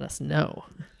 They let us know.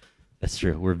 That's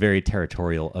true. We're very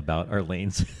territorial about our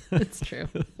lanes. It's true.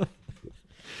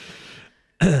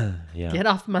 Yeah. Get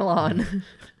off my lawn.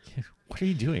 What are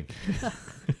you doing?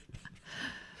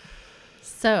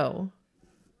 So,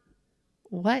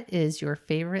 what is your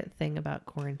favorite thing about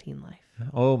quarantine life?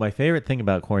 Oh, my favorite thing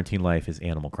about quarantine life is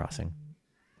Animal Crossing.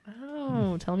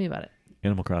 Oh, tell me about it.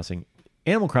 Animal Crossing.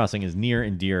 Animal Crossing is near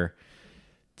and dear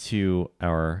to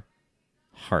our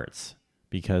hearts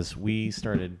because we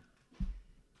started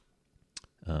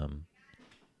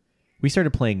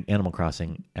playing Animal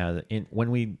Crossing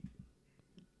when we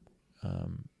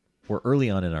were early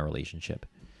on in our relationship.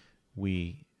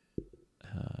 We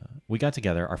got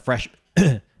together our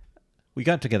freshman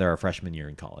year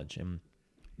in college, and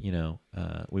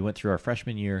we went through our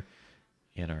freshman year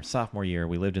and our sophomore year.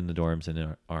 We lived in the dorms, and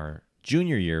in our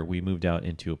junior year, we moved out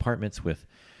into apartments with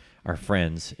our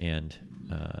friends, and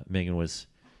Megan was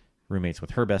roommates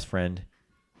with her best friend,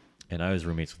 and I was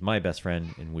roommates with my best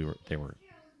friend, and we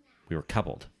were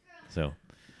coupled. So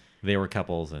they were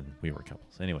couples and we were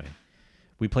couples. Anyway,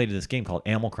 we played this game called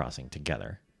Animal Crossing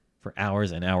together for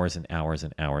hours and hours and hours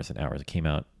and hours and hours. It came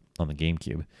out on the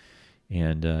GameCube,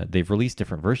 and they've released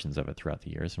different versions of it throughout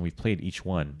the years, and we've played each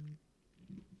one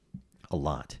a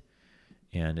lot.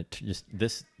 And it just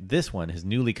this one has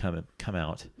newly come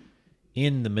out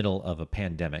in the middle of a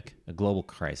pandemic, a global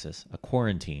crisis, a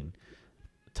quarantine,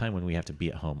 a time when we have to be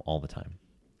at home all the time.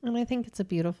 And I think it's a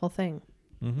beautiful thing.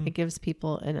 Mm-hmm. It gives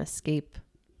people an escape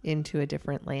into a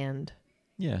different land.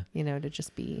 Yeah. To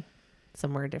just be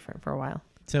somewhere different for a while.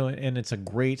 So, and it's a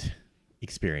great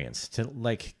experience to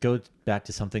go back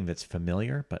to something that's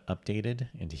familiar but updated,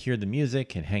 and to hear the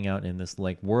music and hang out in this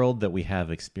world that we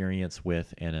have experience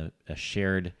with and a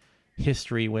shared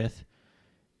history with.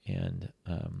 And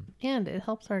it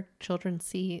helps our children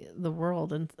see the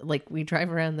world, and we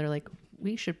drive around, they're like,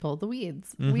 we should pull the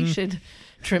weeds. Mm-hmm. We should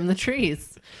trim the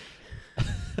trees.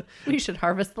 We should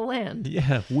harvest the land.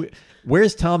 Yeah.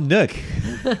 Where's Tom Nook?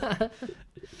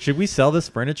 Should we sell this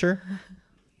furniture?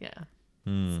 Yeah.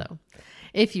 So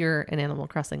if you're an Animal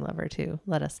Crossing lover too,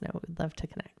 let us know. We'd love to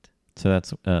connect. So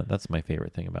that's my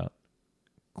favorite thing about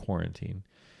quarantine.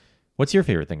 What's your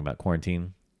favorite thing about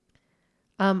quarantine?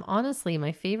 Honestly,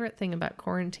 my favorite thing about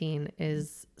quarantine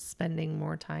is spending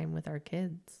more time with our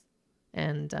kids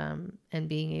and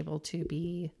being able to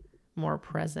be more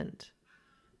present.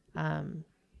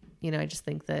 I just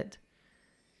think that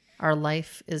our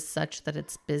life is such that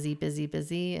it's busy, busy,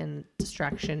 busy, and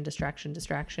distraction, distraction,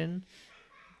 distraction.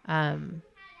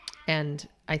 And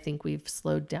I think we've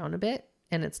slowed down a bit.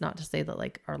 And it's not to say that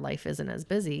like our life isn't as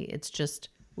busy. It's just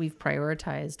we've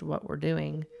prioritized what we're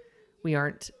doing. We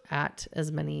aren't at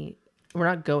as many, we're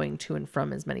not going to and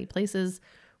from as many places.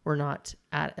 We're not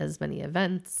at as many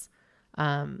events.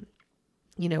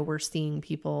 We're seeing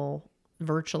people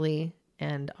virtually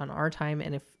and on our time.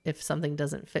 And if something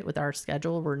doesn't fit with our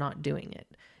schedule, we're not doing it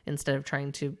instead of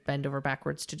trying to bend over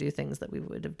backwards to do things that we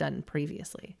would have done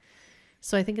previously.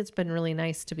 So I think it's been really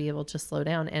nice to be able to slow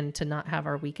down and to not have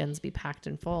our weekends be packed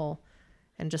and full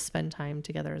and just spend time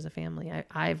together as a family.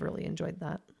 I've really enjoyed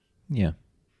that. Yeah,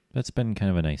 that's been kind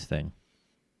of a nice thing.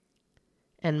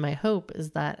 And my hope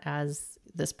is that as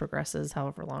this progresses,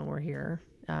 however long we're here,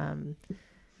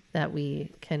 that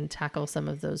we can tackle some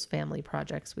of those family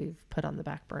projects we've put on the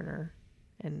back burner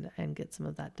and get some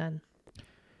of that done.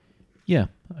 Yeah,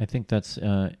 I think that's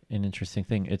an interesting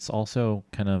thing. It's also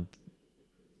kind of,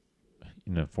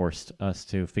 forced us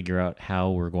to figure out how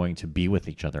we're going to be with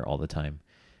each other all the time.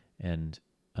 And,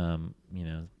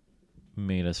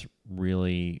 made us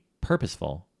really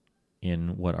purposeful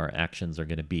in what our actions are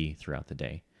going to be throughout the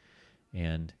day.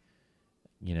 And,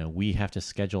 we have to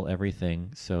schedule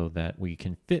everything so that we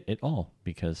can fit it all,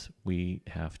 because we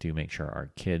have to make sure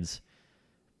our kids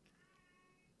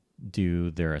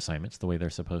do their assignments the way they're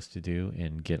supposed to do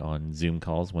and get on Zoom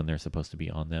calls when they're supposed to be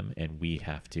on them. And we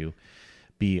have to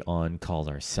be on calls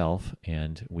ourselves,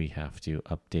 and we have to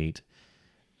update,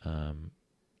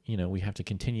 we have to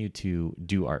continue to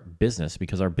do our business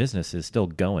because our business is still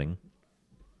going.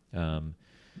 And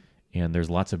there's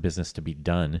lots of business to be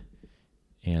done.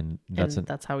 And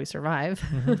that's how we survive.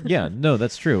 Yeah, no,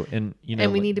 that's true. And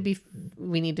and we need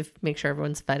to make sure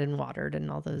everyone's fed and watered and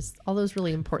all those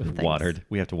really important things. Watered.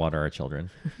 We have to water our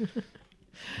children.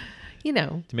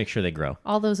 To make sure they grow.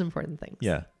 All those important things.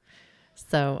 Yeah.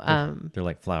 So they're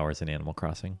like flowers in Animal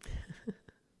Crossing.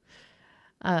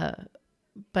 But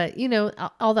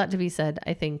all that to be said,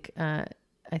 I think that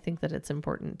it's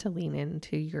important to lean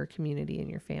into your community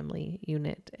and your family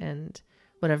unit and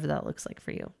whatever that looks like for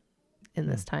you in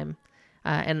this time.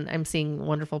 And I'm seeing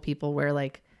wonderful people where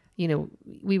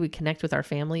we would connect with our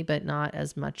family, but not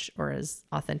as much or as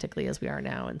authentically as we are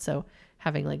now. And so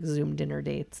having like Zoom dinner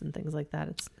dates and things like that,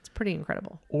 it's pretty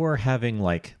incredible. Or having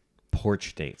like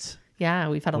porch dates. Yeah,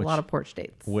 we've had a lot of porch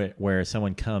dates. Where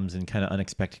someone comes and kind of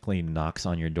unexpectedly knocks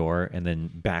on your door and then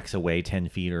backs away 10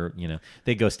 feet, or,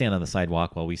 they go stand on the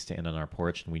sidewalk while we stand on our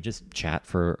porch and we just chat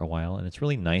for a while. And it's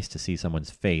really nice to see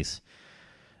someone's face.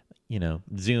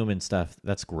 Zoom and stuff,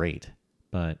 that's great.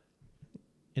 But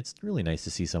it's really nice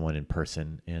to see someone in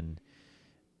person. And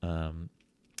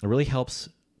it really helps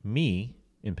me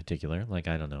in particular. Like,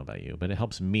 I don't know about you, but it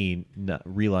helps me not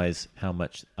realize how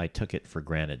much I took it for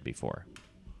granted before.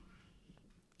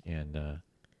 And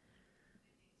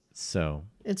so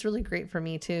it's really great for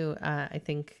me too. I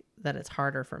think that it's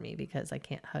harder for me because I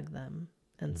can't hug them.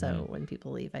 And so when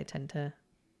people leave, I tend to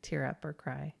tear up or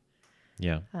cry.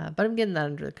 Yeah. But I'm getting that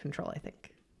under control, I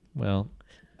think. Well,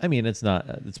 I mean, it's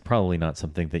probably not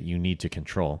something that you need to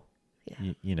control.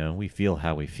 Yeah. We feel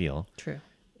how we feel. True.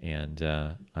 And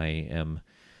I am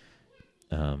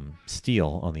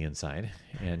steel on the inside.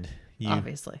 And you...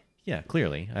 Obviously. Yeah,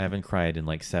 clearly. I haven't cried in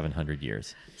like 700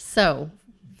 years. So,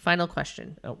 final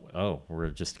question. Oh,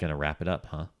 we're just going to wrap it up,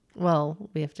 huh? Well,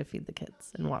 we have to feed the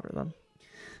kids and water them.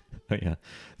 Oh, yeah.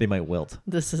 They might wilt.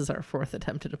 This is our fourth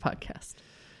attempt at a podcast.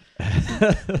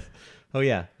 Oh,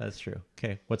 yeah, that's true.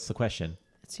 Okay, what's the question?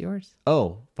 It's yours.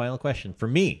 Oh, final question for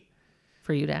me.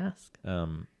 For you to ask.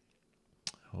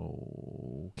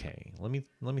 Okay. Let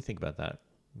me think about that.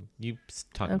 You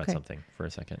talk about something for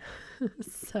a second.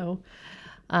 So,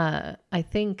 I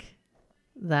think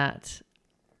that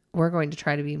we're going to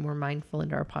try to be more mindful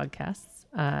into our podcasts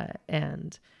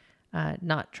and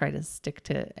not try to stick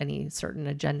to any certain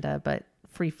agenda, but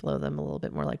free flow them a little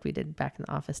bit more like we did back in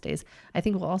the office days. I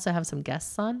think we'll also have some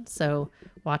guests on, so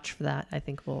watch for that. I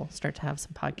think we'll start to have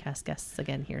some podcast guests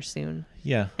again here soon.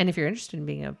 Yeah. And if you're interested in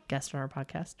being a guest on our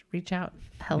podcast, reach out,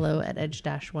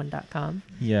 hello@edge-1.com.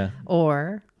 Yeah.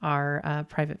 Or our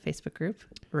private Facebook group,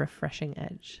 Refreshing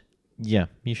Edge. Yeah,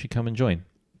 you should come and join.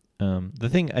 The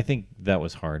thing I think that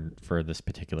was hard for this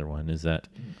particular one is that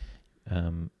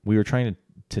we were trying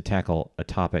to tackle a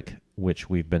topic which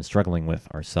we've been struggling with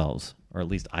ourselves, or at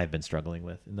least I've been struggling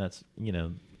with, and that's,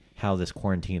 how this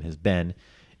quarantine has been.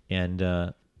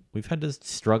 And we've had to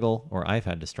struggle, or I've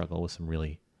had to struggle with some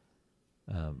really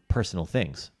personal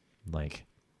things. Like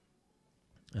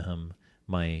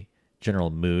my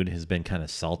general mood has been kind of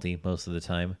salty most of the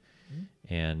time.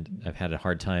 And I've had a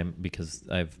hard time because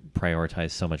I've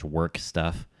prioritized so much work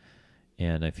stuff.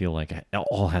 And I feel like it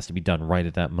all has to be done right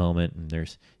at that moment. And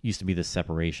there's used to be this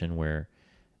separation where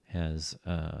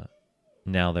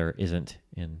now there isn't.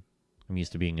 And I'm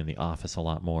used to being in the office a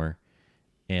lot more.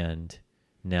 And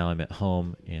now I'm at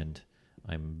home and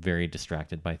I'm very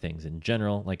distracted by things in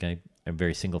general. Like I'm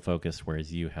very single focused,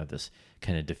 whereas you have this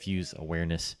kind of diffuse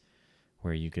awareness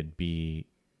where you could be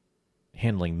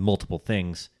handling multiple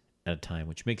things at a time,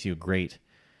 which makes you a great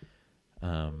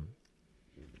kind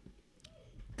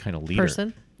of leader.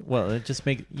 Person? Well, it just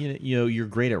makes you're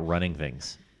great at running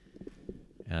things.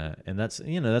 And that's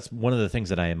one of the things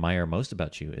that I admire most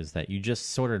about you is that you just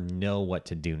sort of know what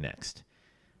to do next.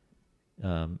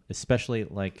 Especially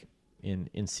like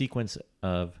in sequence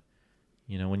of,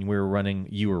 when you were running,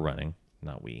 you were running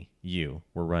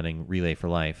Relay for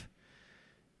Life.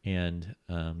 And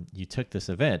you took this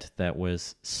event that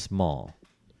was small,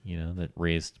 that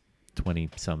raised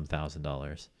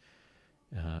 $20,000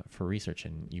 for research,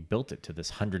 and you built it to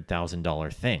this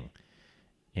 $100,000 thing.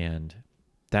 And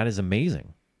that is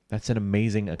amazing. That's an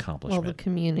amazing accomplishment. Well, the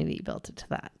community built it to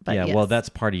that. But yeah, yes. Well, that's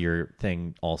part of your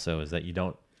thing also, is that you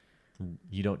don't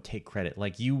take credit.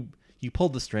 Like you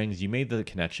pulled the strings, you made the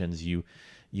connections, you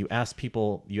asked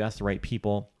the right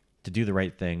people to do the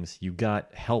right things. You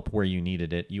got help where you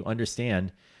needed it. You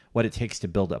understand what it takes to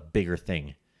build a bigger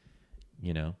thing.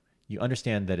 You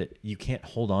understand that you can't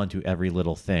hold on to every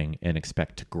little thing and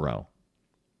expect to grow,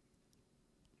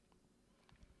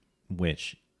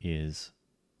 which is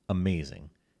amazing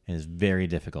and is very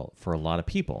difficult for a lot of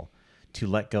people to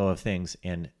let go of things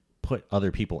and put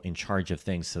other people in charge of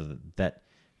things so that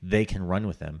they can run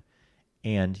with them,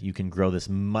 and you can grow this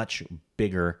much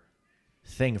bigger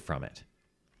thing from it.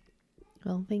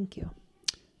 Well, thank you.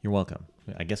 You're welcome.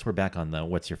 I guess we're back on the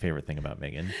what's your favorite thing about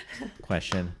Megan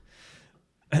question.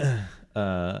 I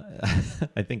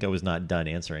think I was not done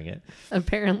answering it.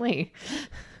 Apparently.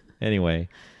 Anyway,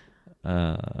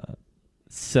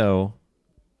 so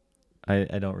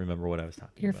I don't remember what I was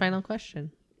talking about. Your final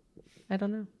question. I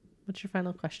don't know. What's your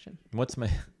final question? What's my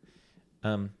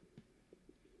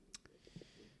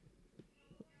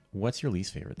what's your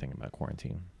least favorite thing about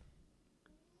quarantine?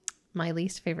 My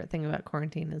least favorite thing about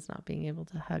quarantine is not being able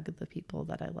to hug the people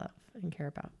that I love and care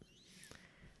about.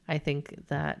 I think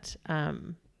that,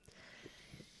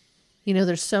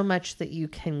 there's so much that you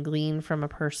can glean from a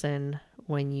person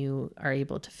when you are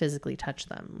able to physically touch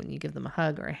them, when you give them a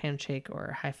hug or a handshake or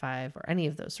a high five or any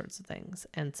of those sorts of things.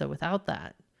 And so without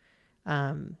that,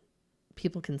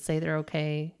 people can say they're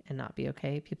okay and not be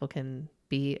okay. People can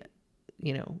be,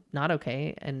 not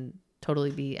okay and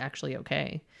totally be actually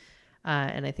okay.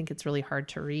 And I think it's really hard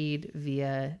to read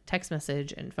via text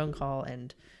message and phone call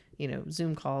and,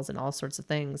 Zoom calls and all sorts of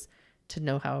things to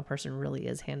know how a person really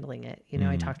is handling it.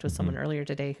 I talked with someone earlier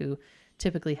today who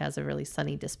typically has a really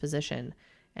sunny disposition,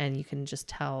 and you can just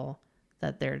tell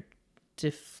that they're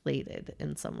deflated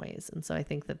in some ways. And so I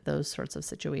think that those sorts of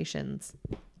situations,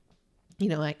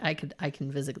 I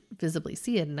can visibly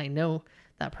see it, and I know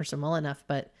that person well enough.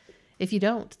 But if you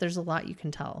don't, there's a lot you can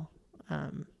tell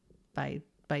by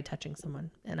touching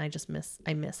someone. And I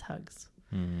miss hugs.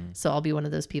 So I'll be one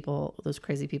of those people, those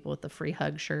crazy people with the free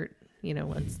hug shirt,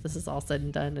 once this is all said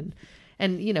and done.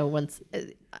 And once,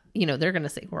 they're going to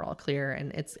say we're all clear.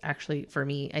 And it's actually, for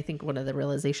me, I think one of the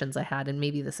realizations I had, and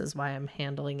maybe this is why I'm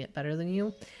handling it better than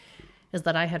you, is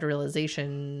that I had a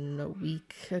realization a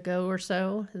week ago or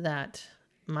so that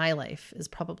my life is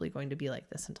probably going to be like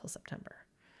this until September.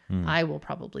 I will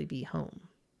probably be home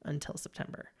until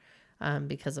September.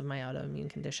 Because of my autoimmune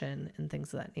condition and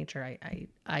things of that nature,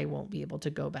 I won't be able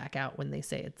to go back out when they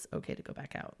say it's okay to go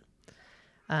back out.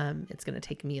 It's going to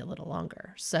take me a little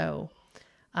longer. So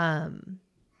I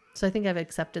think I've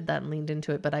accepted that and leaned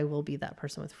into it, but I will be that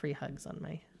person with free hugs on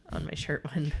my shirt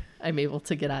when I'm able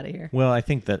to get out of here. Well, I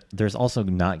think that there's also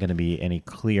not going to be any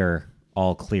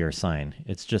all clear sign.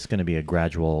 It's just going to be a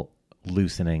gradual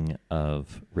loosening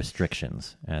of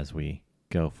restrictions as we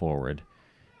go forward.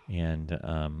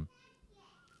 And,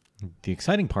 the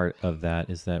exciting part of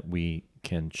that is that we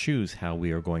can choose how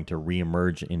we are going to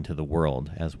reemerge into the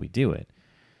world as we do it,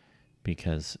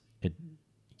 because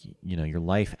your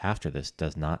life after this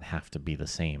does not have to be the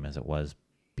same as it was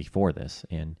before this.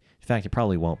 And in fact, it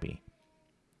probably won't be.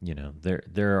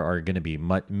 There are going to be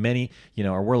many,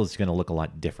 our world is going to look a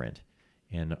lot different,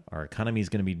 and our economy is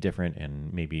going to be different,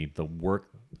 and maybe the work,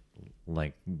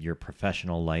 like your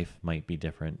professional life, might be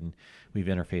different. And we've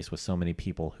interfaced with so many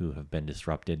people who have been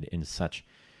disrupted in such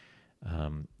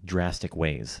drastic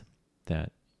ways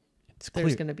that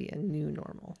There's going to be a new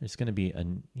normal. There's going to be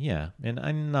and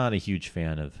I'm not a huge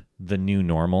fan of the new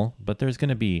normal, but there's going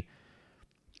to be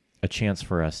a chance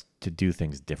for us to do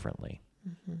things differently.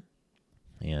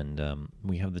 Mm-hmm. And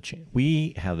we have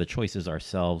the choices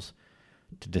ourselves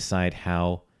to decide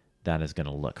how that is going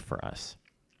to look for us.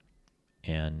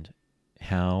 And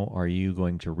how are you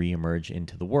going to reemerge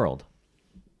into the world?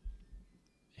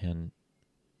 And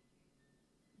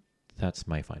that's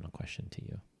my final question to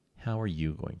you. How are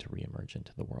you going to reemerge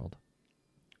into the world?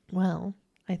 Well,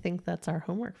 I think that's our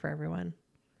homework for everyone.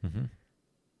 Mm-hmm.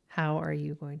 How are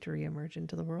you going to reemerge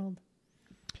into the world?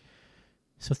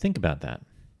 So think about that.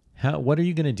 What are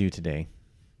you going to do today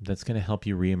that's going to help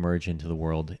you reemerge into the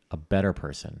world a better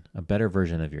person, a better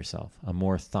version of yourself, a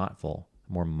more thoughtful,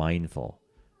 more mindful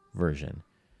version,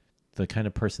 the kind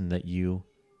of person that you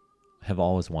have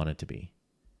always wanted to be,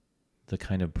 the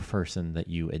kind of person that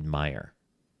you admire?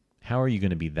 How are you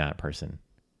going to be that person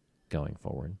going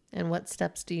forward? And what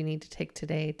steps do you need to take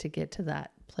today to get to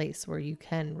that place where you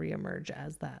can reemerge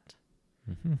as that?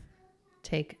 Mm-hmm.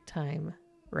 Take time,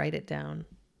 write it down,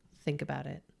 think about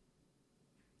it.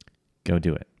 Go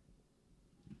do it.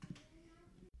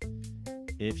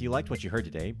 If you liked what you heard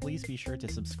today, please be sure to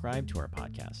subscribe to our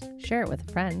podcast. Share it with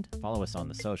a friend. Follow us on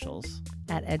the socials.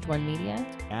 At Edge One Media.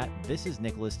 At This is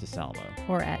Nicholas DeSalvo.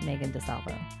 Or at Megan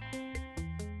DeSalvo.